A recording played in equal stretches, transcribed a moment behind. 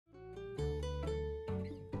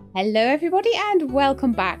Hello everybody and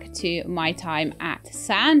welcome back to my time at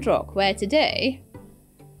Sandrock, where today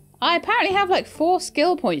I apparently have like 4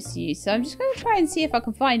 skill points to use, so I'm just going to try and see if I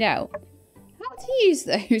can find out how to use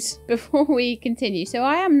those before we continue. So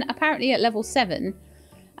I am apparently at level 7,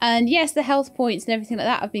 and yes, the health points and everything like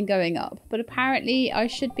that have been going up, but apparently I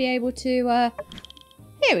should be able to,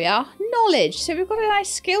 here we are, knowledge. So we've got a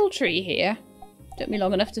nice skill tree here. Took me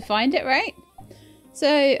long enough to find it, right? So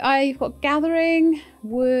I've got gathering,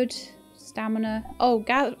 wood, stamina. Oh,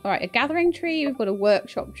 alright, a gathering tree. We've got a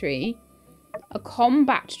workshop tree, a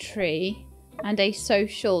combat tree, and a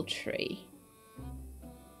social tree.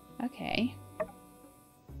 Okay.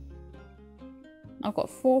 I've got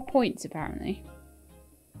 4 points apparently.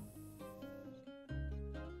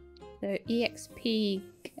 So EXP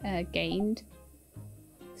gained.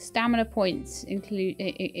 Stamina points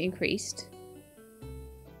increased.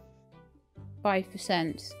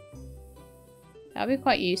 5%. That'll be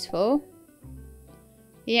quite useful.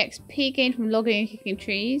 EXP gained from logging and kicking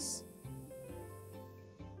trees.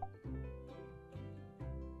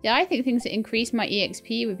 Yeah, I think things that increase my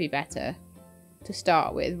EXP would be better to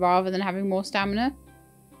start with, rather than having more stamina,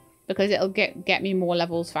 because it'll get me more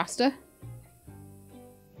levels faster.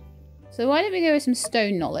 So why don't we go with some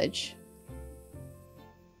stone knowledge?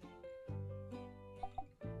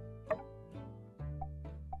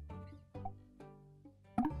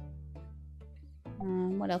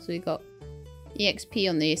 What else have we got? EXP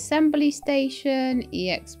on the assembly station,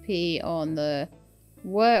 EXP on the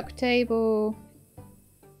work table,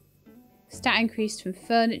 stat increased from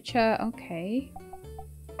furniture. Okay.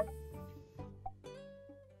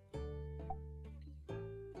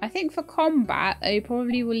 I think for combat, I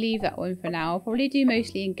probably will leave that one for now. I'll probably do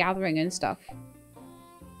mostly in gathering and stuff.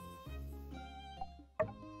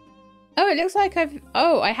 Oh, it looks like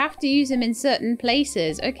I have to use them in certain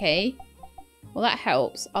places. Okay. Well, that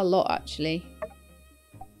helps a lot, actually.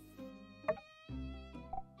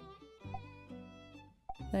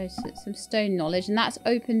 So, some stone knowledge, and that's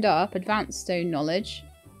opened up advanced stone knowledge.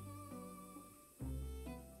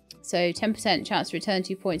 So, 10% chance to return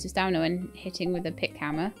 2 points of stamina when hitting with a pick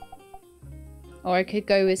hammer. Or I could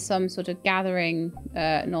go with some sort of gathering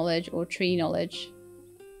knowledge or tree knowledge.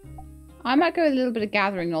 I might go with a little bit of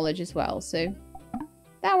gathering knowledge as well. So,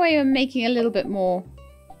 that way I'm making a little bit more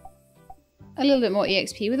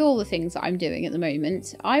EXP with all the things that I'm doing at the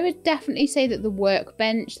moment. I would definitely say that the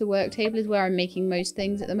workbench, the work table, is where I'm making most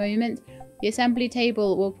things at the moment. The assembly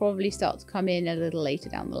table will probably start to come in a little later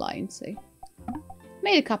down the line. So,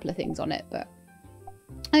 made a couple of things on it, but...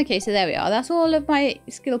 Okay, so there we are. That's all of my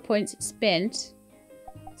skill points spent.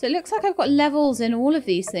 So it looks like I've got levels in all of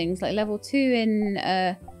these things, like level 2 in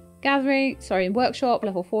in workshop,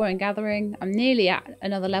 level 4 in gathering. I'm nearly at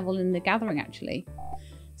another level in the gathering, actually.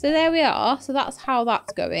 So there we are. So that's how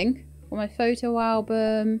that's going. For my photo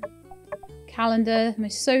album, calendar, my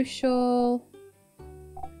social.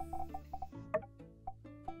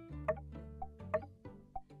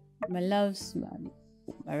 My loves,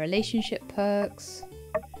 my relationship perks.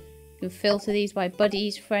 You can filter these by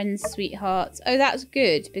buddies, friends, sweethearts. Oh, that's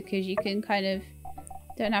good, because you can kind of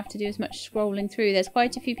don't have to do as much scrolling through. There's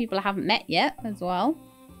quite a few people I haven't met yet as well.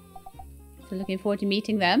 So looking forward to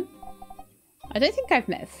meeting them. I don't think I've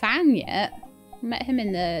met Fang yet. I met him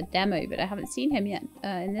in the demo, but I haven't seen him yet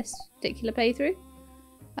in this particular playthrough.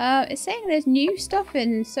 It's saying there's new stuff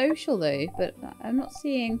in social though, but I'm not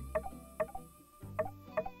seeing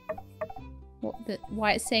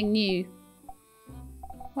why it's saying new.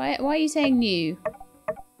 Why are you saying new?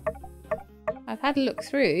 I've had a look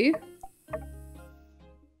through.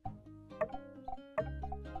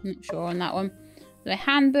 Not sure on that one. My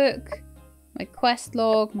handbook. My quest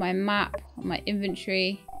log, my map, my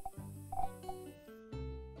inventory.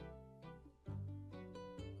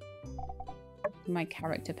 My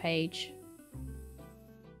character page.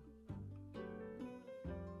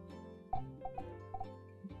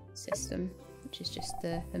 System, which is just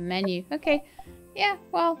the menu. Okay, yeah,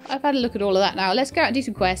 well, I've had a look at all of that now. Let's go out and do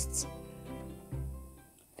some quests.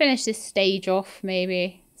 Finish this stage off,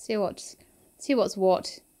 maybe. See what's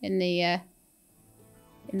what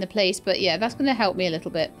in the place, but yeah, that's going to help me a little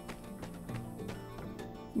bit.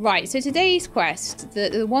 Right, so today's quest,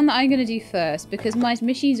 the one that I'm going to do first, because my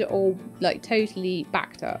machines are all like totally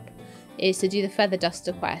backed up, is to do the feather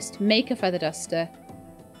duster quest. Make a feather duster,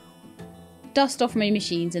 dust off my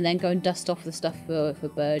machines, and then go and dust off the stuff for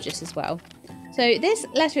Burgess as well. So this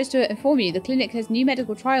letter is to inform you the clinic has new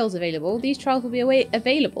medical trials available. These trials will be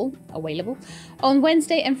available on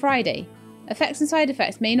Wednesday and Friday. Effects and side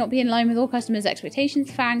effects may not be in line with all customers'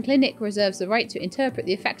 expectations. Fang Clinic reserves the right to interpret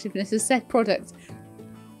the effectiveness of said product.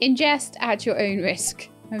 Ingest at your own risk.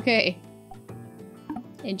 Okay.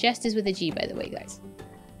 Ingest is with a G, by the way, guys.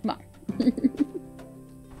 Come on.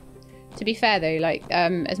 To be fair, though, like,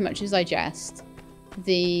 as much as I jest,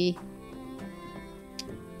 the...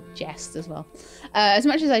 Jest as well. As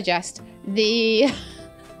much as I jest, the...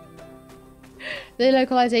 the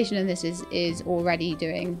localization in this is already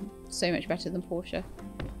doing so much better than Portia.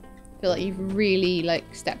 I feel like you've really, like,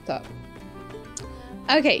 stepped up.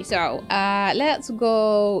 Okay, so, let's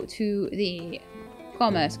go to the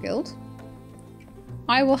Commerce Guild.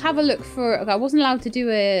 I will have a look for... Okay, I wasn't allowed to do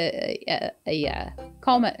a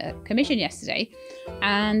commission yesterday.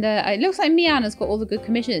 And it looks like Miana's got all the good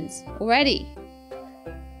commissions already.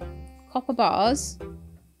 Copper bars.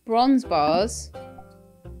 Bronze bars.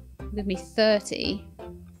 Give me 30.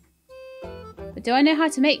 But do I know how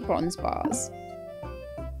to make bronze bars?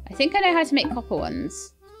 I think I know how to make copper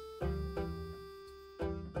ones.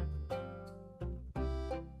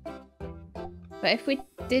 But if we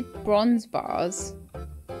did bronze bars...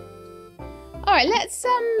 Alright, let's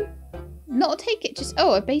not take it just...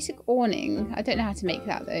 Oh, a basic awning. I don't know how to make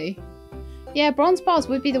that though. Yeah, bronze bars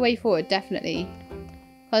would be the way forward, definitely.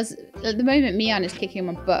 Because at the moment, Mian is kicking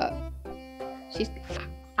my butt. She's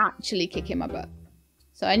actually kicking my butt.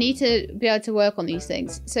 So I need to be able to work on these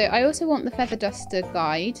things. So I also want the Feather Duster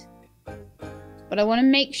guide. But I want to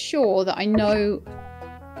make sure that I know...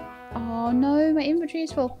 Oh no, my inventory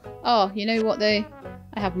is full. Oh, you know what though?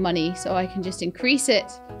 I have money, so I can just increase it.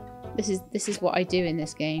 This is what I do in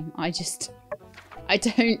this game. I'm just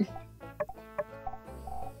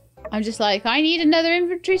like, I need another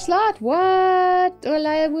inventory slot. What? Well,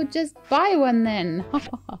 I would just buy one then.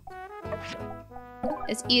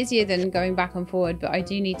 It's easier than going back and forward, but I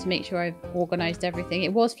do need to make sure I've organized everything.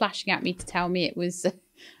 It was flashing at me to tell me it was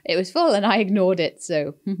full, and I ignored it.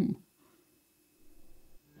 So.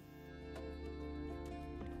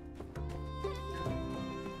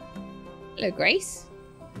 Hello, Grace.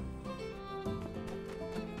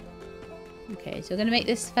 Okay, so we're gonna make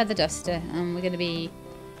this Feather Duster, and we're gonna be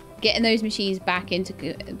getting those machines back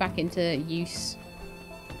into use.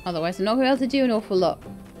 Otherwise, I'm not gonna be able to do an awful lot.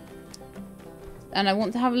 And I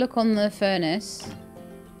want to have a look on the furnace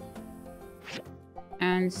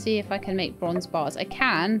and see if I can make bronze bars. I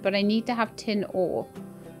can, but I need to have tin ore.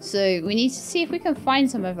 So we need to see if we can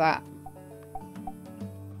find some of that.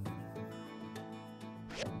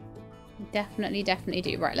 Definitely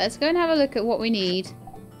do. Right, let's go and have a look at what we need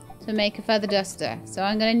to make a Feather Duster. So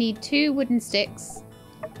I'm going to need 2 wooden sticks,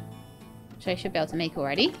 which I should be able to make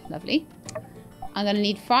already. Lovely. I'm going to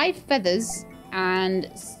need 5 feathers and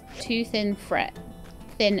 2 thin thread.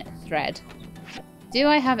 Do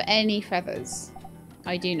I have any feathers?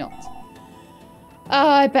 I do not. Oh,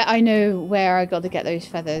 I bet I know where I got to get those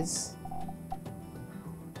feathers.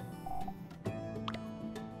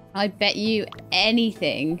 I bet you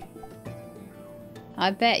anything.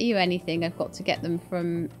 I've got to get them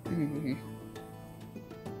from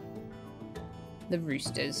the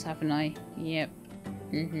roosters, haven't I? Yep.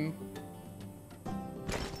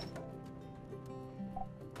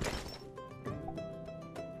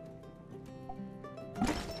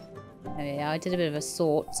 Oh yeah, I did a bit of a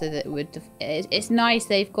sort so that it would... It's nice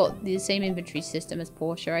they've got the same inventory system as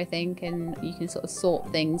Portia, I think, and you can sort of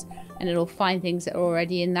sort things and it'll find things that are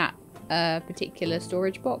already in that particular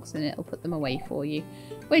storage box and it'll put them away for you,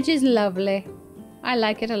 which is lovely. I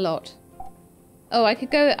like it a lot. Oh, I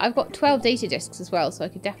could go... I've got 12 data discs as well, so I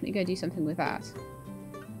could definitely go do something with that.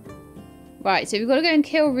 Right, so we've got to go and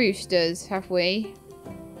kill roosters, have we?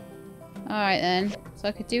 Alright then. So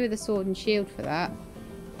I could do with a sword and shield for that.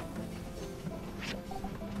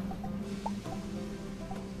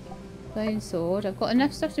 Stone sword. I've got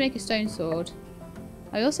enough stuff to make a stone sword.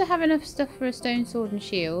 I also have enough stuff for a stone sword and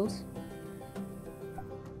shield.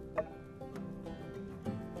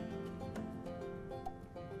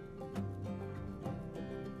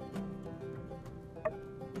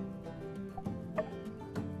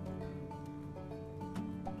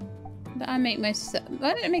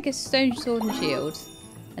 Why don't I make a stone sword and shield?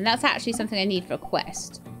 And that's actually something I need for a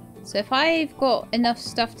quest. So if I've got enough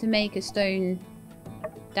stuff to make a stone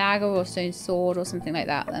dagger or stone sword or something like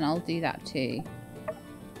that, then I'll do that too.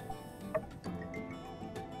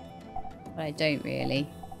 But I don't really.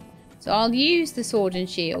 So I'll use the sword and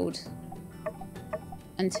shield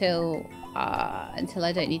until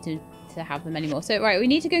I don't need to have them anymore. So right, we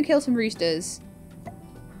need to go and kill some roosters.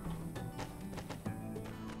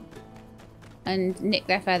 And nick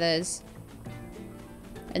their feathers.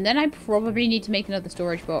 And then I probably need to make another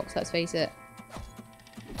storage box, let's face it.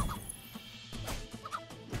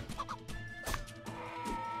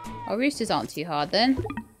 Our roosters aren't too hard then.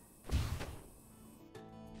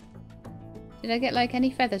 Did I get like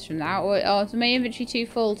any feathers from that? Or oh, is my inventory too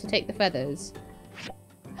full to take the feathers?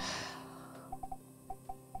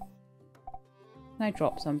 Can I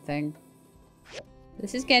drop something?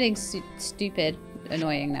 This is getting stupid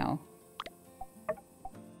annoying now.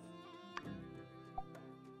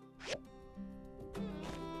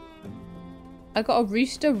 I got a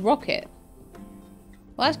rooster rocket.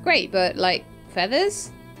 Well, that's great, but like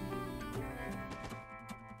feathers?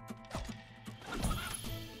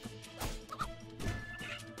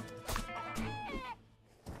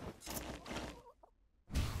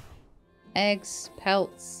 Eggs,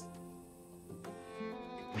 pelts.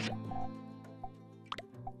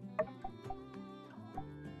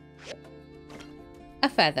 A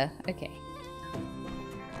feather, okay.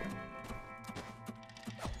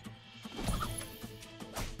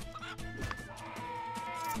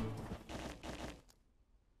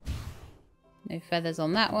 No feathers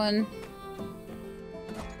on that one.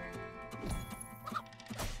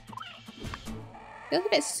 Feels a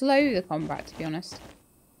bit slow, the combat, to be honest.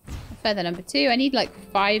 Feather number 2. I need like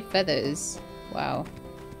 5 feathers. Wow.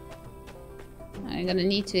 I'm gonna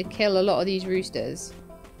need to kill a lot of these roosters.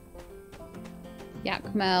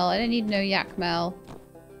 Yak mel. I don't need no yak mel.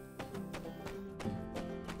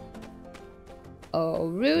 Oh,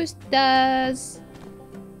 roosters!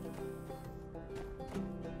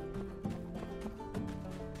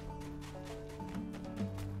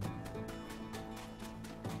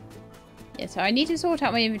 Yeah, so I need to sort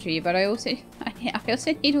out my inventory, but I also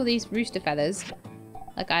need all these rooster feathers.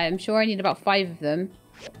 Like, I'm sure I need about 5 of them.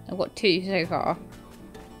 I've got 2 so far.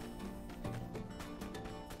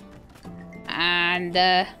 And,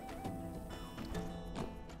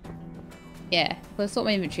 yeah, I'll sort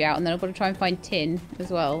my inventory out, and then I've got to try and find tin as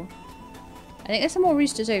well. I think there's some more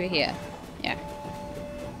roosters over here. Yeah.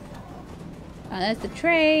 And there's the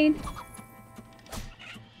train.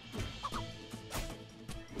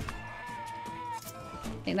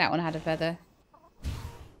 I think that one had a feather.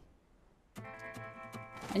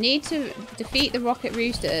 I need to defeat the rocket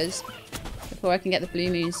roosters before I can get the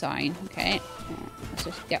blue moon sign. Okay, let's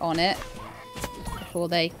just get on it before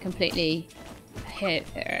they completely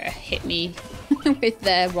hit me with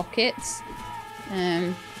their rockets.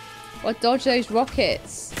 Or dodge those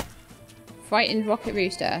rockets. Frightened rocket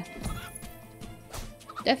rooster.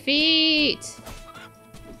 Defeat!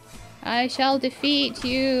 I shall defeat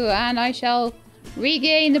you, and I shall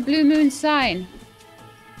regain the blue moon sign.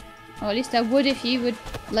 Or at least I would if you would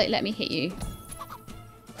like let me hit you.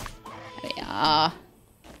 There we are.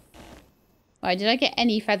 Right, did I get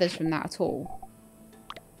any feathers from that at all?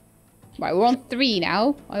 Right, we're on 3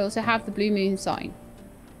 now. I also have the blue moon sign.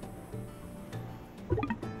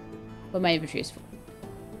 But my inventory is full.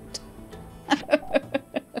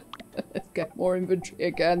 Let's get more inventory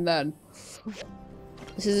again then.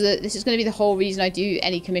 This is going to be the whole reason I do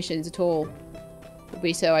any commissions at all. Would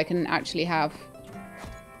be so I can actually have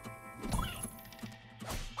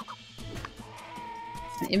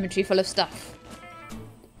an inventory full of stuff.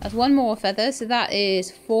 That's 1 more feather, so that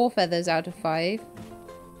is 4 feathers out of 5.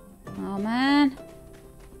 Oh man.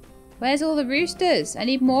 Where's all the roosters? I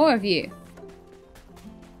need more of you.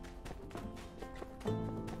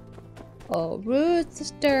 Oh,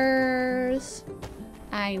 roosters.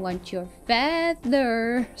 I want your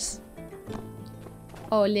feathers.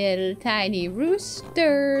 Oh, little tiny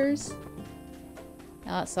roosters. Oh,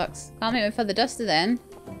 that sucks. Can't make my feather duster then.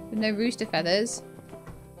 With no rooster feathers.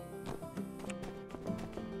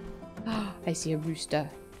 Oh, I see a rooster.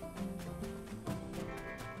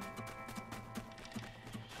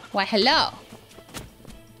 Why, hello.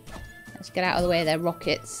 Let's get out of the way of their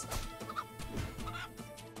rockets.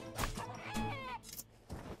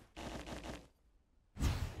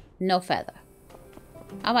 No feather.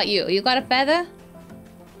 How about you? You got a feather?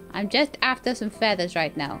 I'm just after some feathers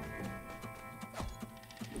right now.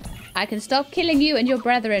 I can stop killing you and your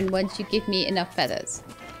brethren once you give me enough feathers.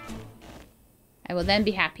 I will then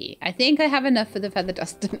be happy. I think I have enough for the feather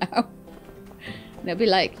duster now. And they'll be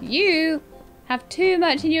like, you have too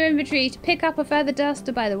much in your inventory to pick up a feather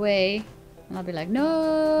duster, by the way. And I'll be like,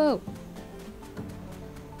 no.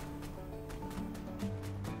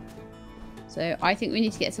 So I think we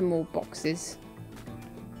need to get some more boxes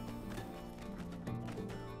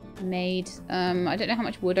made. I don't know how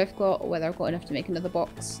much wood I've got or whether I've got enough to make another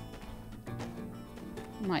box.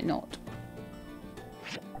 Might not.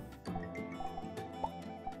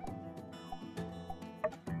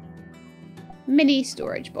 Mini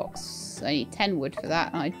storage box. I need 10 wood for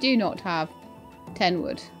that, and I do not have 10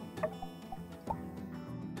 wood.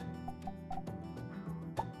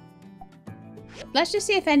 Let's just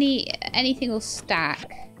see if anything will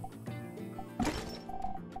stack.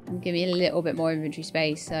 And give me a little bit more inventory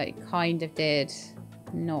space. So it kind of did.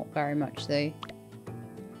 Not very much though.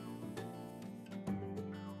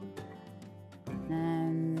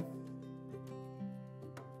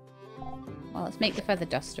 Well, let's make the feather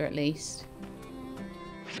duster at least.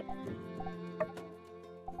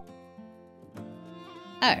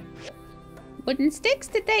 Oh. Wooden sticks?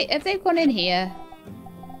 Have they gone in here?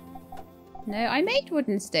 No, I made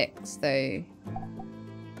wooden sticks though.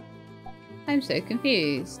 I'm so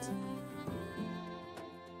confused.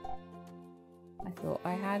 I thought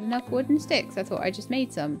I had enough wooden sticks. I thought I just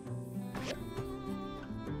made some.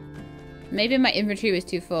 Maybe my inventory was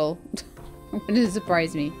too full. It wouldn't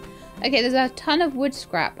surprise me. Okay, there's a ton of wood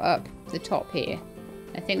scrap up the top here.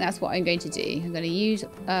 I think that's what I'm going to do. I'm going to use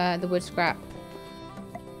the wood scrap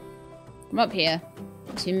from up here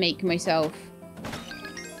to make myself...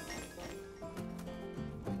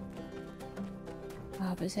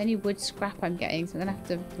 Oh, but it's only wood scrap I'm getting, so I'm going to have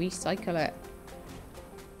to recycle it.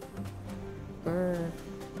 Brr.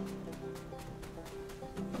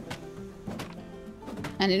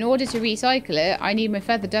 And in order to recycle it, I need my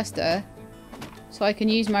feather duster so I can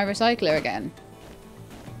use my recycler again.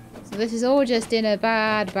 So this is all just in a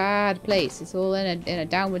bad, bad place. It's all in a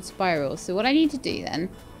downward spiral. So what I need to do then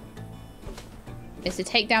is to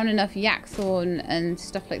take down enough yakthorn and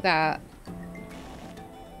stuff like that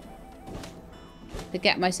to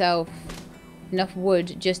get myself enough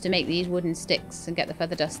wood just to make these wooden sticks and get the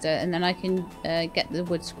feather duster, and then I can get the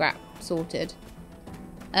wood scrap sorted.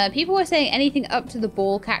 People were saying anything up to the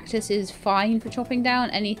ball cactus is fine for chopping down.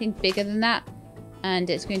 Anything bigger than that, and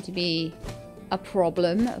it's going to be a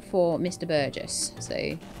problem for Mr. Burgess.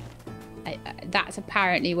 So that's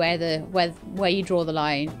apparently where you draw the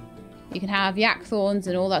line. You can have yakthorns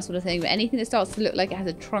and all that sort of thing, but anything that starts to look like it has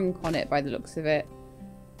a trunk on it by the looks of it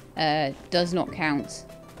does not count.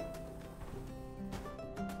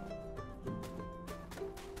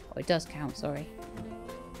 Oh, it does count, sorry.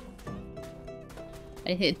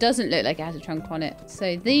 It doesn't look like it has a trunk on it.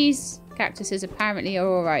 So these cactuses apparently are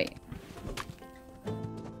alright.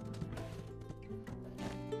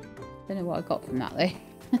 Don't know what I got from that though.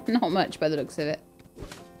 Not much by the looks of it.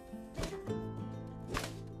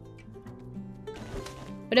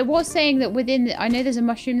 But it was saying that within... I know there's a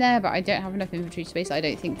mushroom there, but I don't have enough inventory space, I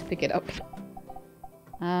don't think, to pick it up.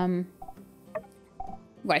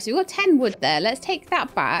 Right, so we've got 10 wood there. Let's take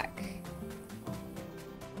that back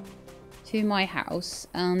to my house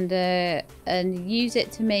and use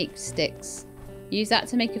it to make sticks. Use that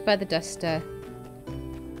to make a feather duster.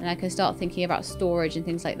 And I can start thinking about storage and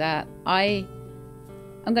things like that. I'm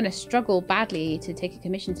going to struggle badly to take a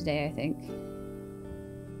commission today, I think.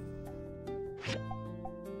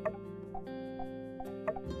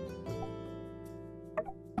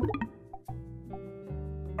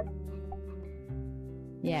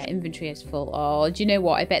 Yeah, inventory is full. Oh, do you know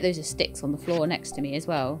what? I bet those are sticks on the floor next to me as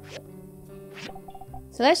well.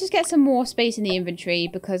 So let's just get some more space in the inventory,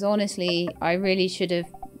 because honestly, I really should have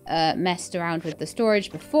messed around with the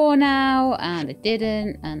storage before now, and I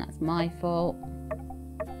didn't, and that's my fault.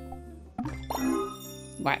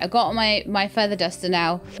 Right, I got my feather duster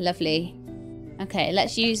now. Lovely. Okay,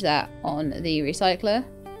 let's use that on the recycler.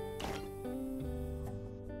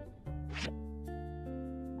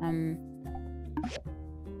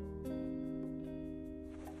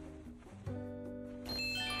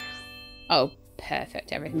 Oh,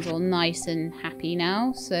 perfect. Everything's all nice and happy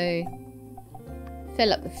now. So,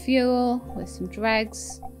 fill up the fuel with some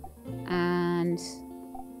dregs. And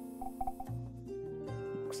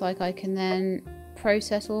looks like I can then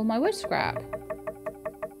process all my wood scrap.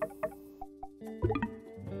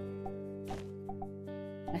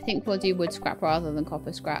 I think we'll do wood scrap rather than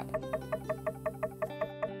copper scrap.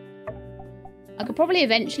 I could probably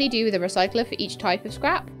eventually do with a recycler for each type of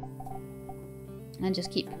scrap. And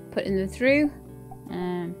just keep putting them through.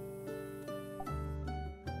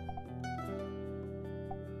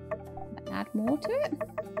 Add more to it.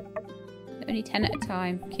 Only 10 at a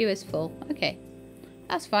time. Queue is full. Okay.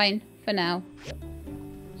 That's fine for now.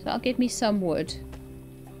 So that'll give me some wood.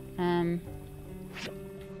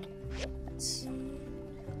 Let's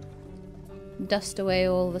dust away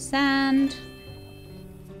all the sand.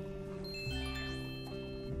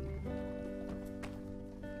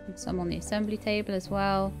 Some on the assembly table as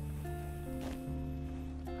well.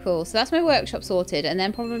 Cool, so that's my workshop sorted, and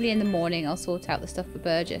then probably in the morning I'll sort out the stuff for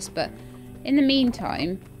Burgess. But in the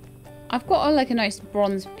meantime, I've got like a nice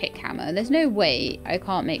bronze pick hammer. There's no way I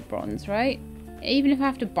can't make bronze, right? Even if I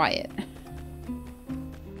have to buy it.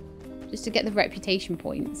 Just to get the reputation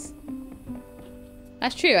points.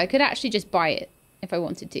 That's true, I could actually just buy it if I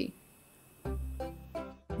wanted to.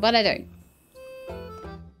 But I don't.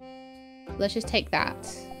 Let's just take that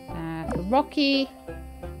for Rocky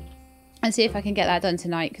and see if I can get that done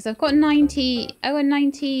tonight, because I've got 90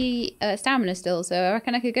 stamina still, so I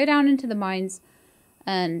reckon I could go down into the mines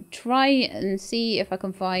and try and see if I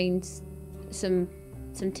can find some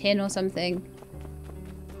tin or something,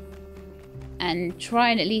 and try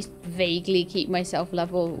and at least vaguely keep myself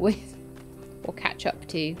level with, or catch up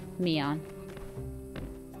to Mian.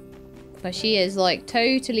 But she is like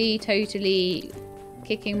totally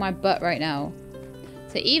kicking my butt right now.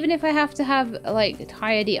 So even if I have to have like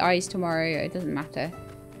tiredly eyes tomorrow, it doesn't matter.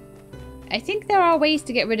 I think there are ways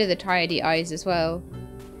to get rid of the tiredly eyes as well.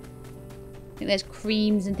 I think there's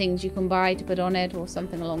creams and things you can buy to put on it, or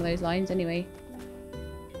something along those lines anyway.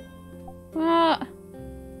 What?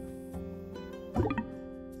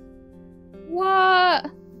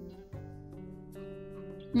 What?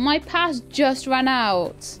 My pass just ran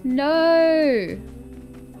out. No.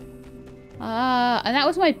 And that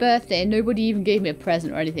was my birthday, and nobody even gave me a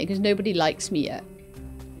present or anything, because nobody likes me yet.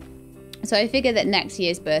 So I figured that next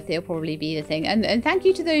year's birthday will probably be the thing. And thank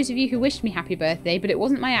you to those of you who wished me happy birthday, but it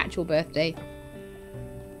wasn't my actual birthday.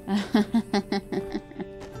 Alright,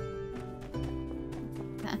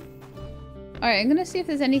 I'm gonna see if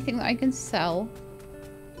there's anything that I can sell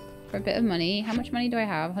for a bit of money. How much money do I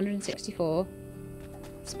have? 164.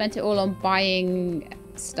 Spent it all on buying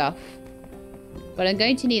stuff. But I'm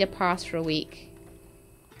going to need a pass for a week.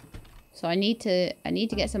 So I need to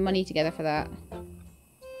get some money together for that.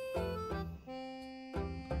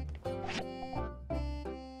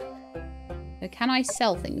 So can I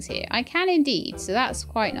sell things here? I can indeed, so that's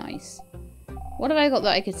quite nice. What have I got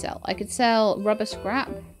that I could sell? I could sell rubber scrap.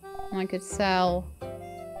 I could sell...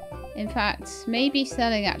 In fact, maybe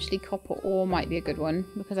selling actually copper ore might be a good one,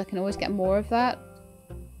 because I can always get more of that.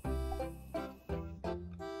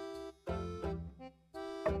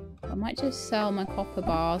 I might just sell my copper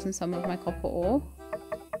bars and some of my copper ore.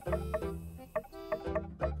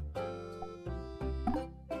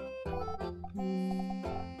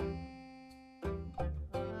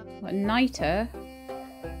 Got niter.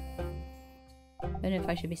 Don't know if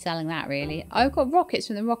I should be selling that really. I've got rockets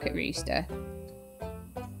from the rocket rooster.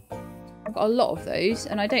 I've got a lot of those,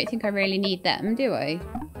 and I don't think I really need them, do I?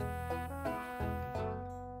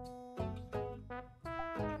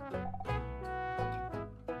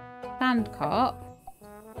 Sand carp.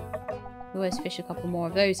 Always fish a couple more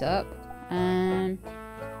of those up.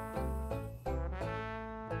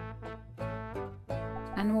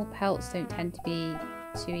 Animal pelts don't tend to be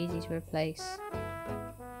too easy to replace.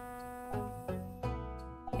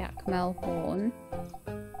 Yakmel horn.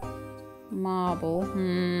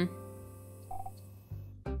 Marble.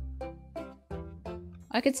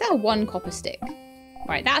 I could sell one copper stick.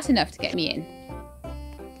 Right, that's enough to get me in.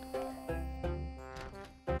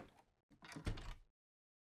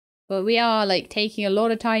 But we are, like, taking a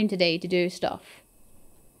lot of time today to do stuff.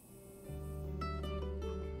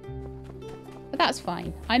 But that's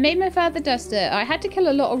fine. I made my feather duster. I had to kill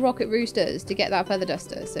a lot of rocket roosters to get that feather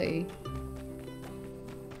duster, so...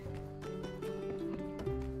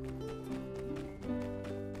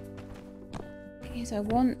 Okay, so I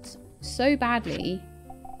want so badly...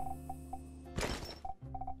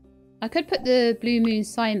 I could put the Blue Moon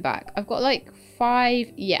sign back. I've got, like,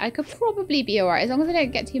 5... Yeah, I could probably be alright. As long as I don't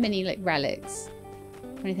get too many, like, relics or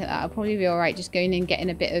anything like that, I'll probably be alright just going and getting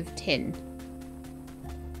a bit of tin.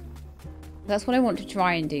 That's what I want to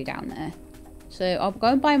try and do down there. So I'll go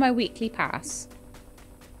and buy my weekly pass.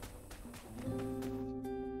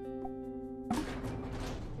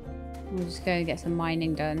 We'll just go and get some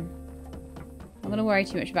mining done. I'm not going to worry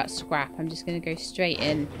too much about scrap. I'm just going to go straight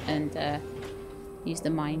in and use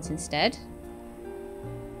the mines instead.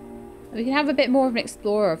 We can have a bit more of an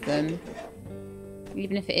explorer of them.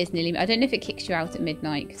 Even if it is nearly... I don't know if it kicks you out at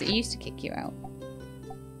midnight, because it used to kick you out.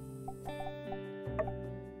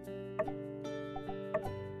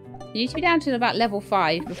 You need to be down to about level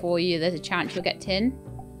 5 before there's a chance you'll get tin.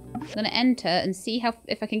 I'm going to enter and see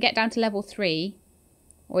if I can get down to level 3.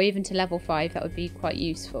 Or even to level 5, that would be quite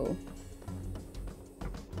useful.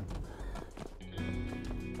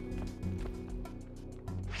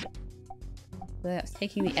 So that's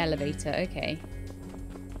taking the elevator, okay.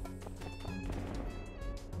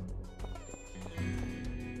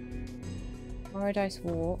 Paradise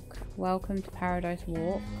Walk. Welcome to Paradise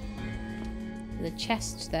Walk. There's a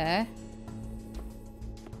chest there.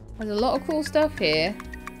 There's a lot of cool stuff here.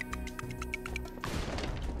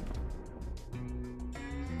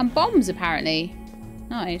 And bombs, apparently.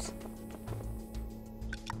 Nice.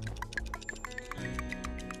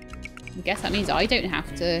 I guess that means I don't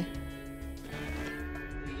have to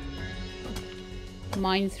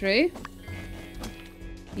mine through.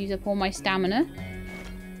 Use up all my stamina.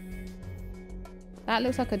 That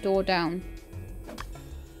looks like a door down.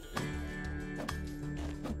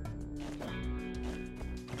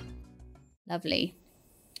 Lovely.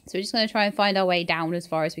 So we're just going to try and find our way down as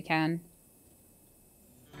far as we can.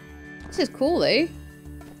 This is cool though.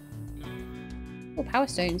 Oh, power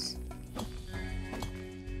stones.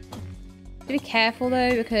 Be careful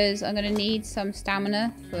though, because I'm going to need some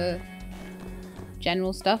stamina for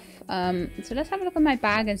general stuff. So let's have a look at my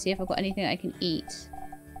bag and see if I've got anything I can eat.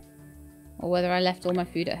 Or whether I left all my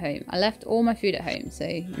food at home. I left all my food at home, so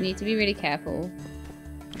you need to be really careful.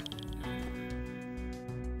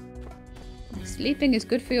 Sleeping is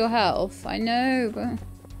good for your health. I know, but...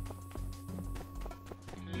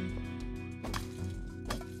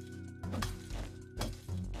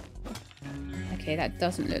 Okay, that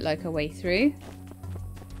doesn't look like a way through.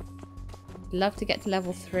 Love to get to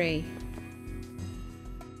level 3.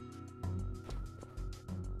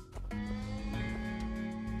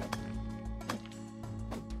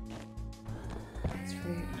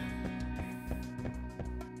 Through.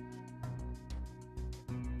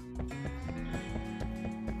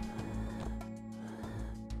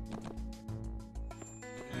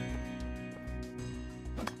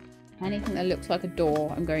 Anything that looks like a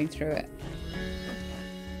door, I'm going through it.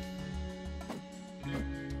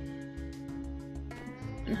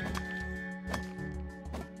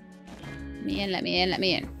 Let me in, let me in, let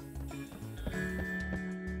me in.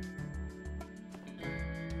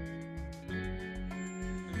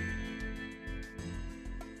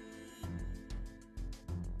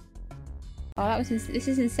 Oh, that was this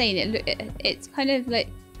is insane. It's kind of like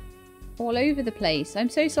all over the place. I'm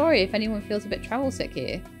so sorry if anyone feels a bit travel sick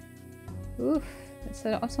here. Oof, it's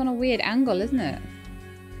on a weird angle, isn't it?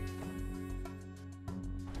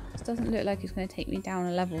 This doesn't look like it's going to take me down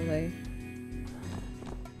a level though.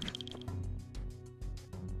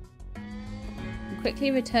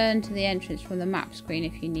 Quickly return to the entrance from the map screen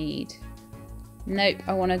if you need. Nope,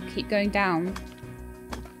 I want to keep going down.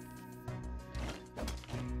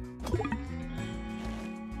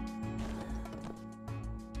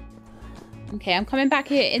 Okay, I'm coming back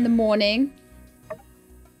here in the morning.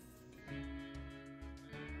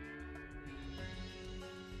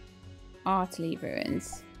 Artley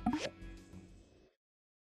ruins.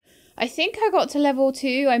 I think I got to level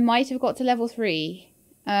 2. I might have got to level 3.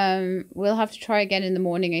 We'll have to try again in the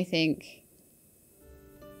morning, I think.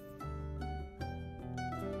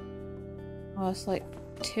 Oh, it's like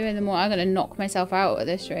 2 in the morning. I'm gonna knock myself out at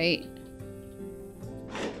this rate.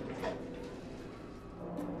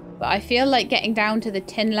 But I feel like getting down to the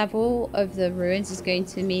 10 level of the ruins is going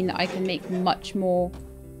to mean that I can make much more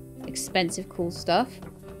expensive cool stuff.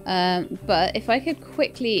 But if I could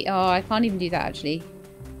quickly... Oh, I can't even do that actually.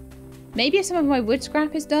 Maybe if some of my wood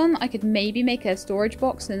scrap is done, I could maybe make a storage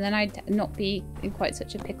box and then I'd not be in quite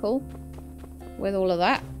such a pickle with all of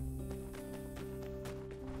that.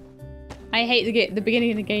 I hate the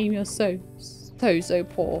beginning of the game. You're so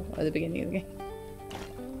poor at the beginning of the game.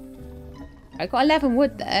 I got 11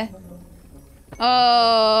 wood there.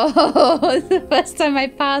 Oh, it's the first time I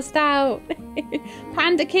passed out.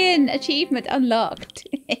 Pandakin achievement unlocked.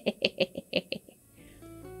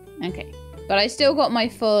 Okay, but I still got my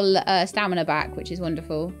full stamina back, which is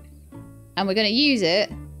wonderful. And we're going to use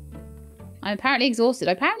it. I'm apparently exhausted.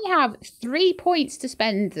 I apparently have 3 points to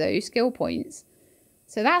spend, though, skill points.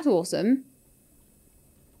 So that's awesome.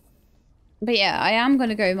 But yeah, I am going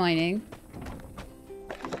to go mining.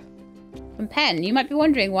 From Pen, you might be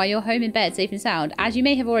wondering why you're home in bed safe and sound. As you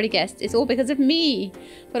may have already guessed, it's all because of me.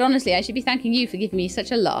 But honestly, I should be thanking you for giving me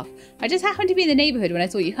such a laugh. I just happened to be in the neighbourhood when I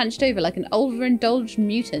saw you hunched over like an overindulged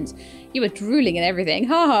mutant. You were drooling and everything,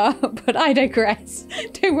 haha. But I digress.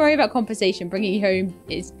 Don't worry about compensation. Bringing you home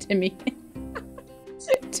is to me.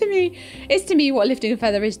 It's to me what lifting a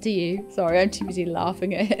feather is to you. Sorry, I'm too busy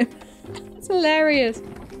laughing at him. It's hilarious.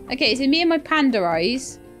 Okay, so me and my panda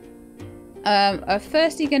eyes are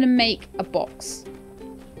firstly going to make a box.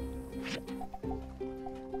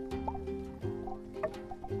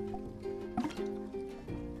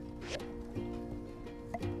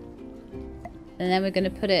 And then we're going to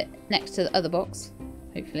put it next to the other box,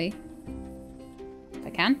 hopefully. If I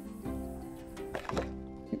can.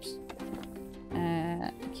 Oops.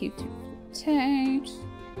 Cube to rotate.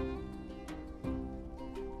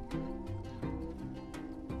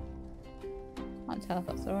 Can't tell if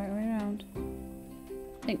that's the right way around.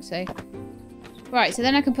 I think so. Right, so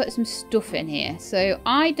then I can put some stuff in here. So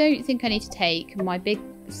I don't think I need to take my big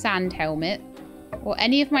sand helmet or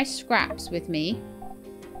any of my scraps with me.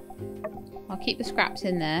 I'll keep the scraps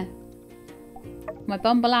in there. My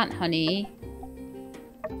bumble ant honey.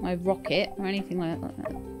 my rocket or anything like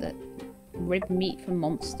that. Rib meat from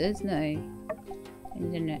monsters. No.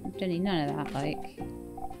 Don't need none of that, like.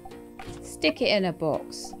 Stick it in a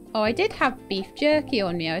box. Oh, I did have beef jerky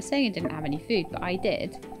on me. I was saying I didn't have any food, but I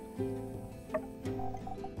did.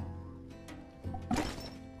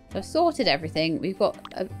 I've sorted everything. We've got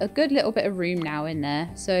a good little bit of room now in there.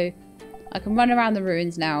 So I can run around the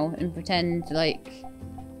ruins now and pretend like...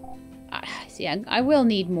 See, I will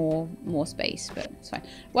need more space, but it's fine.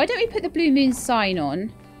 Why don't we put the Blue Moon sign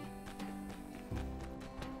on?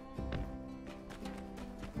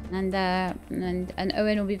 And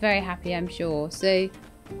Owen will be very happy, I'm sure. So...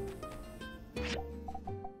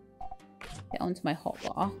 Get onto my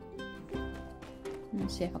hotbar.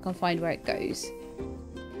 Let's see if I can find where it goes.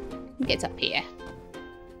 It gets up here.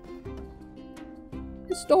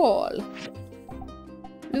 Install.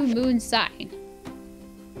 Blue Moon sign.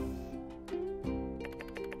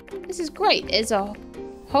 This is great. It's a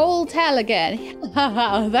hotel again.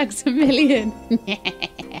 Thanks a million.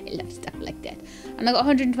 I love stuff like that. And I got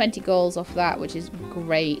 120 goals off that, which is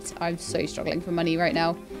great. I'm so struggling for money right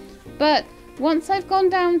now. But once I've gone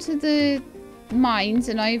down to the mines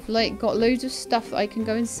and I've like got loads of stuff that I can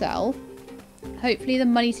go and sell, hopefully the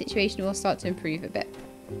money situation will start to improve a bit.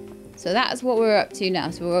 So that's what we're up to now.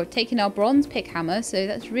 So we're taking our bronze pick hammer. So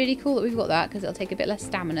that's really cool that we've got that because it'll take a bit less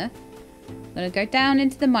stamina. I'm going to go down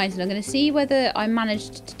into the mines and I'm going to see whether I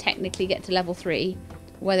managed to technically get to level 3.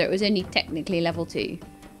 Or whether it was only technically level 2.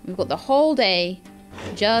 We've got the whole day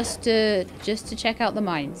just to check out the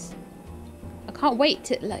mines. I can't wait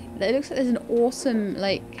to, like, it looks like there's an awesome,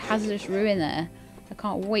 like, hazardous ruin there. I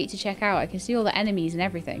can't wait to check out. I can see all the enemies and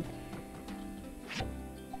everything.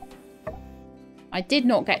 I did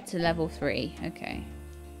not get to level 3. Okay.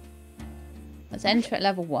 Let's enter at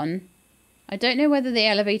level 1. I don't know whether the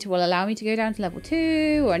elevator will allow me to go down to level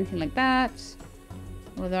 2 or anything like that.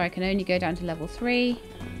 Whether I can only go down to level 3.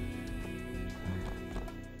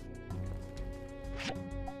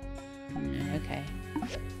 Okay.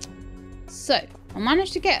 So, I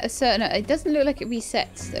managed to get a certain... It doesn't look like it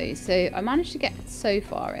resets though. So, I managed to get so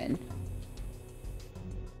far in.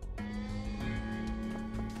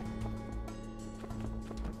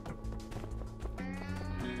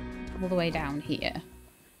 All the way down here.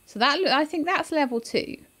 So that, I think that's level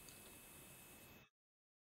 2.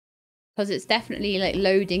 Because it's definitely like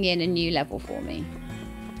loading in a new level for me.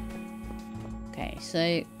 Okay,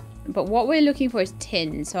 so... But what we're looking for is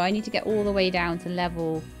tin. So I need to get all the way down to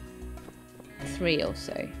level 3 or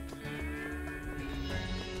so.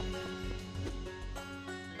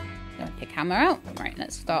 Gonna pick hammer out. Right,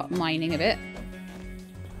 let's start mining a bit.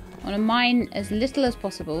 I want to mine as little as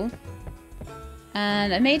possible.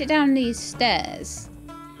 And I made it down these stairs.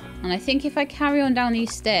 And I think if I carry on down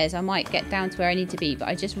these stairs, I might get down to where I need to be. But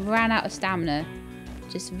I just ran out of stamina.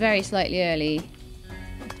 Just very slightly early.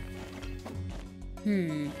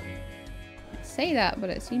 I say that,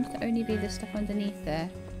 but it seems to only be the stuff underneath there.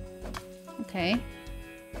 Okay.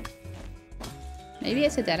 Maybe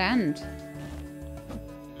it's a dead end.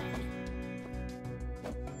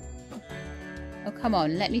 Oh, come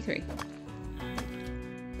on. Let me through.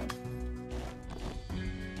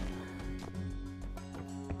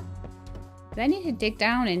 Do I need to dig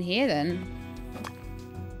down in here then?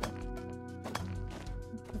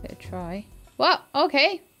 Give it a try. Well,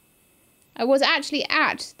 okay. I was actually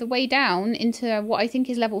at the way down into what I think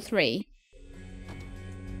is level 3.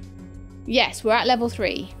 Yes, we're at level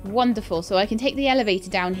 3. Wonderful. So I can take the elevator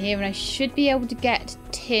down here and I should be able to get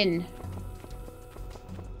tin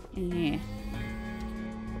in here.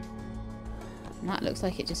 And that looks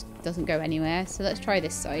like it just doesn't go anywhere. So let's try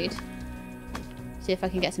this side. See if I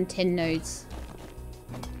can get some tin nodes.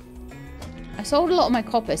 I sold a lot of my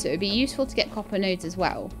copper, so it would be useful to get copper nodes as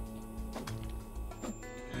well.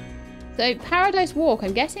 So, Paradise Walk,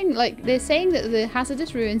 I'm guessing, like, they're saying that the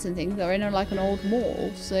hazardous ruins and things are in, like, an old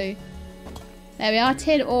mall, so... There we are,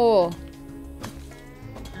 tin ore.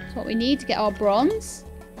 That's what we need to get our bronze.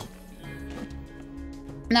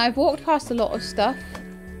 Now, I've walked past a lot of stuff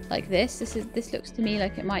like this. This looks to me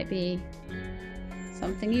like it might be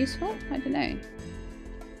something useful. I don't know.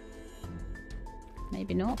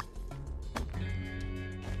 Maybe not.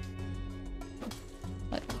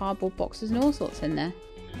 Like cardboard boxes and all sorts in there.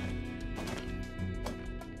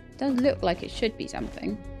 Does look like it should be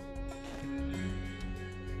something.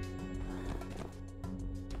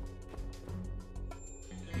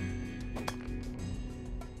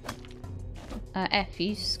 F,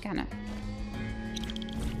 use scanner.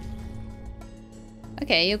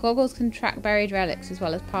 Okay, your goggles can track buried relics as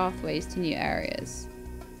well as pathways to new areas.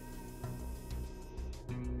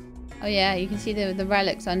 Oh yeah, you can see the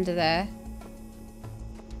relics under there.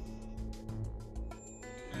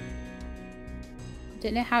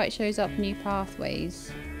 Don't know how it shows up new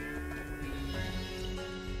pathways.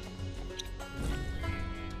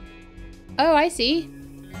 Oh, I see.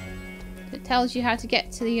 It tells you how to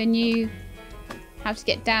get to your new... how to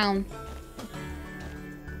get down.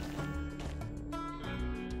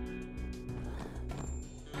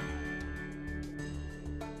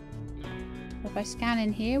 If I scan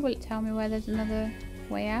in here, will it tell me where there's another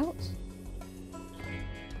way out?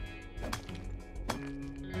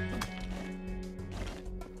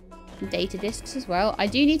 Data discs as well. I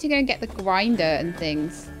do need to go and get the grinder and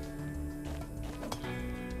things.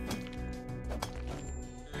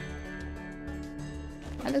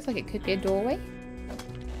 That looks like it could be a doorway.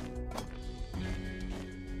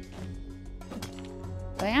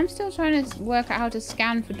 But I am still trying to work out how to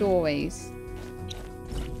scan for doorways.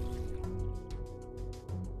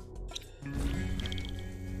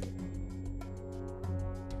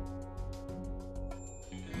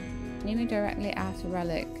 Aiming directly at a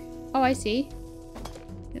relic. Oh, I see.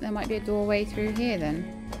 I think there might be a doorway through here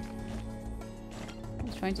then.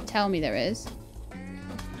 It's trying to tell me there is.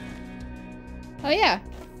 Oh yeah.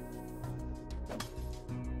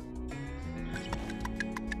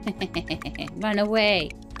 Run away.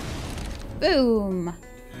 Boom.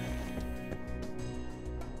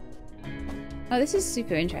 Oh, this is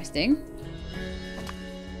super interesting.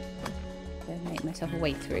 I'll make myself a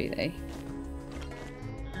way through though.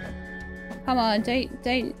 Come on,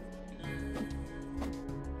 don't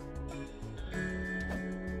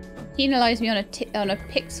penalise me on a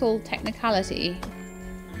pixel technicality.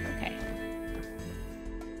 Okay.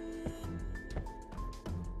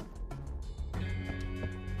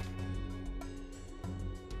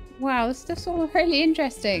 Wow, this stuff's all really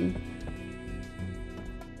interesting.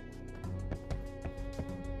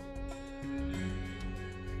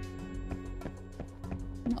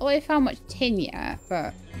 Not that I found much tin yet,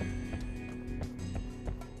 but...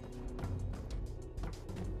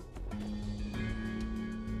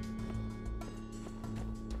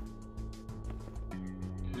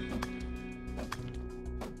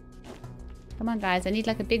 Come on, guys. I need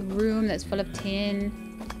like a big room that's full of tin.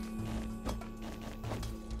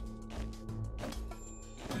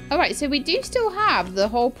 Alright, so we do still have the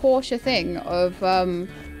whole Porsche thing of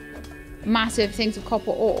massive things of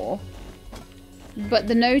copper ore. But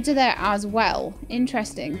the nodes are there as well.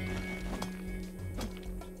 Interesting.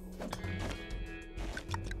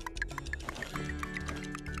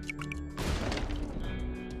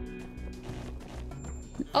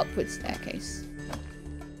 An upward staircase.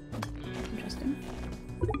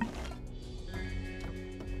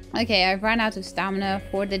 Okay, I've run out of stamina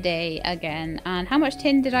for the day again. And how much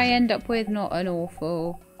tin did I end up with? Not an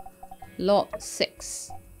awful lot.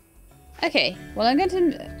 6. Okay, well I'm going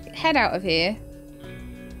to head out of here.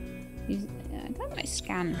 I got my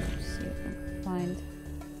scan. See if I can find.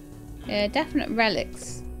 Yeah, definite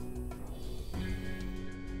relics.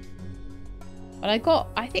 But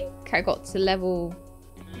I think I got to level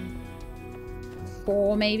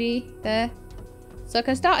 4 maybe there. So I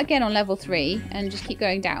can start again on level 3 and just keep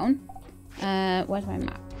going down. Where's my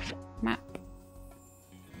map? Map.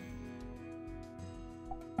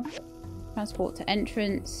 Transport to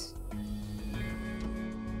entrance.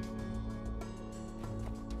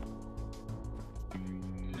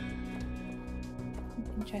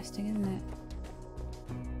 Interesting, isn't it?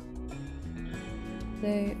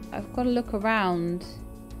 So I've got to look around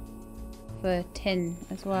for tin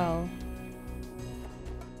as well.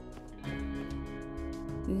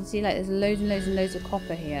 You can see like there's loads and loads and loads of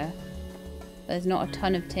copper here. There's not a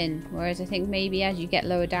ton of tin. Whereas I think maybe as you get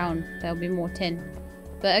lower down there'll be more tin.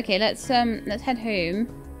 But okay, let's head home.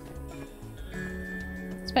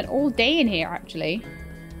 Spent all day in here actually.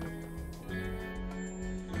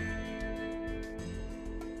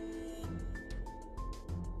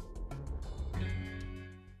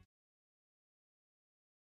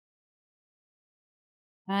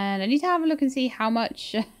 And I need to have a look and see how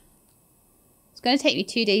much... It's going to take me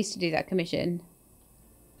 2 days to do that commission.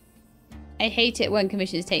 I hate it when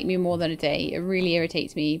commissions take me more than a day. It really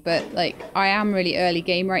irritates me. But, like, I am really early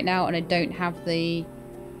game right now and I don't have the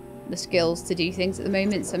skills to do things at the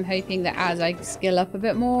moment. So I'm hoping that as I skill up a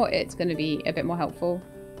bit more, it's going to be a bit more helpful.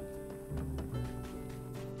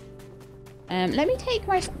 Let me take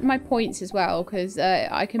my points as well, because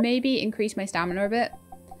I can maybe increase my stamina a bit.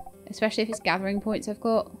 Especially if it's gathering points I've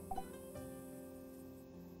got.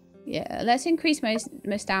 Yeah, let's increase my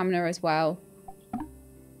stamina as well.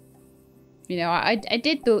 You know, I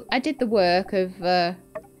did the work of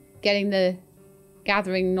getting the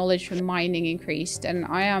gathering knowledge from mining increased, and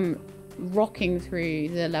I am rocking through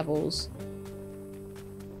the levels.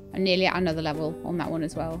 I'm nearly at another level on that one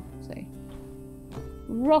as well. So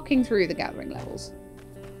rocking through the gathering levels.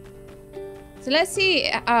 So let's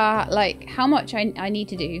see, like, how much I need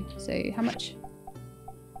to do. So, how much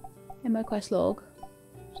in my quest log?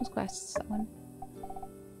 Just quests, that one.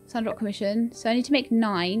 Sandrock commission. So I need to make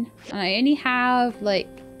 9. And I only have, like,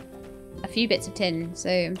 a few bits of tin. So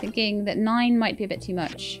I'm thinking that 9 might be a bit too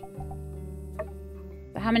much.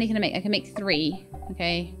 But how many can I make? I can make 3.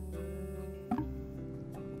 Okay.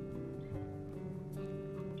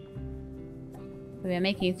 We are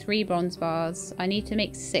making 3 bronze bars. I need to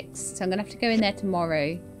make 6, so I'm going to have to go in there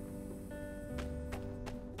tomorrow.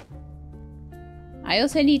 I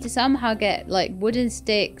also need to somehow get, like, wooden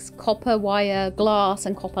sticks, copper wire, glass,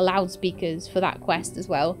 and copper loudspeakers for that quest as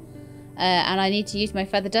well. And I need to use my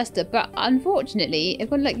feather duster, but unfortunately,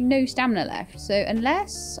 I've got, like, no stamina left. So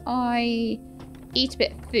unless I eat a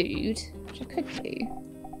bit of food, which I could do.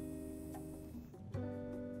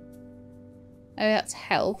 Oh, that's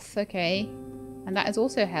health, okay. And that is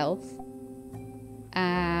also health.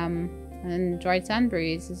 And dried sand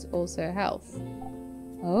breeze is also health.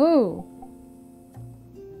 Oh.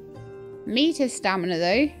 Meat is stamina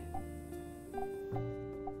though.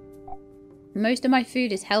 Most of my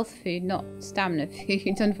food is health food, not stamina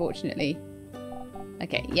food, unfortunately.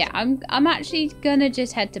 Okay, yeah, I'm actually gonna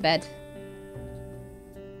just head to bed.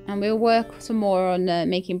 And we'll work some more on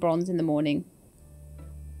making bronze in the morning.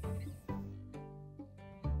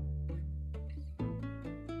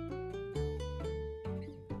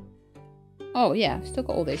 Oh yeah, I've still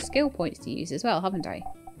got all those skill points to use as well, haven't I?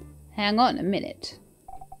 Hang on a minute.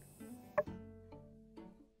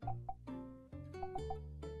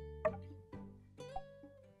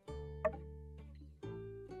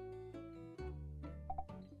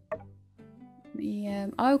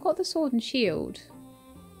 I've got the sword and shield.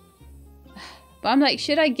 But I'm like,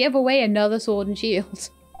 should I give away another sword and shield?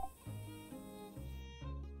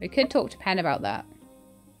 We could talk to Pen about that.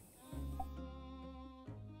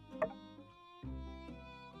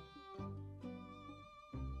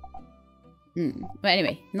 But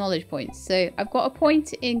anyway, knowledge points. So I've got a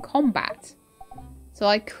point in combat. So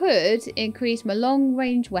I could increase my long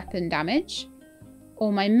range weapon damage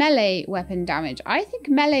or my melee weapon damage. I think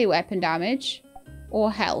melee weapon damage or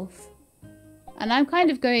health. And I'm kind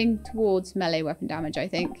of going towards melee weapon damage, I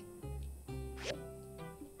think.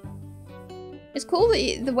 It's cool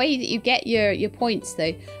that the way that you get your points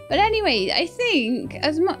though. But anyway, I think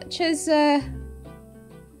as much as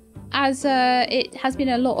it has been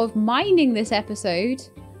a lot of mining this episode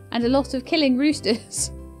and a lot of killing roosters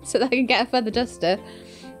so that I can get a feather duster,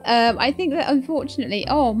 I think that unfortunately,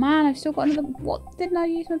 oh man, I've still got another, what didn't I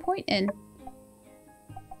use my point in?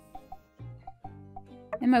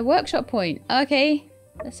 In my workshop point. Okay,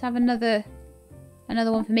 let's have another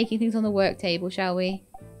one for making things on the work table, shall we?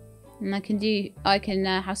 And I can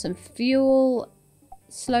have some fuel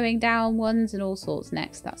slowing down ones and all sorts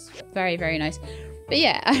next. That's very, very nice. But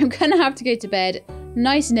yeah, I'm gonna have to go to bed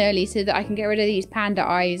nice and early so that I can get rid of these panda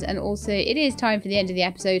eyes, and also it is time for the end of the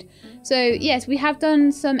episode. So yes, we have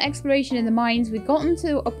done some exploration in the mines. We've gotten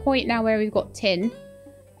to a point now where we've got tin,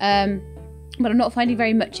 but I'm not finding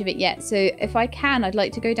very much of it yet. So if I can, I'd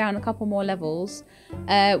like to go down a couple more levels.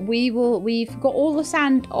 We've got all the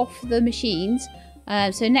sand off the machines.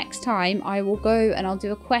 So next time I will go and I'll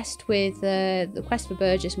do a quest with the quest for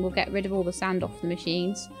Burgess, and we'll get rid of all the sand off the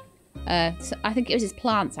machines. So I think it was his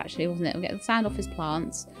plants actually, wasn't it? We'll get the sand off his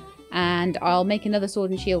plants, and I'll make another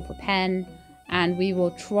sword and shield for Pen, and we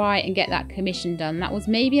will try and get that commission done. That was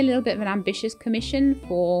maybe a little bit of an ambitious commission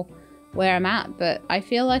for where I'm at, but I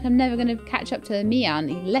feel like I'm never going to catch up to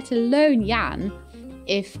Mian, let alone Yan,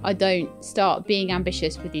 if I don't start being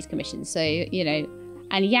ambitious with these commissions. So, you know,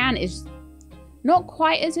 and Yan is not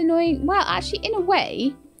quite as annoying. Well, actually, in a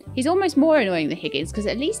way, he's almost more annoying than Higgins, because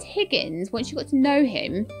at least Higgins, once you got to know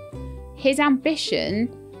him, his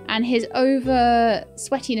ambition and his over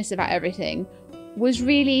sweatiness about everything was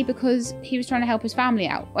really because he was trying to help his family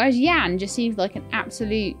out. Whereas Yan just seems like an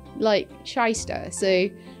absolute, like, shyster. So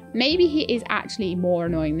maybe he is actually more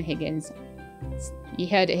annoying than Higgins. You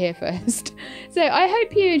heard it here first. So I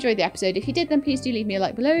hope you enjoyed the episode. If you did, then please do leave me a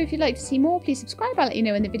like below. If you'd like to see more, please subscribe. I'll let you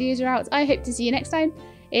know when the videos are out. I hope to see you next time.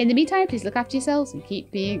 In the meantime, please look after yourselves and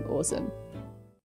keep being awesome.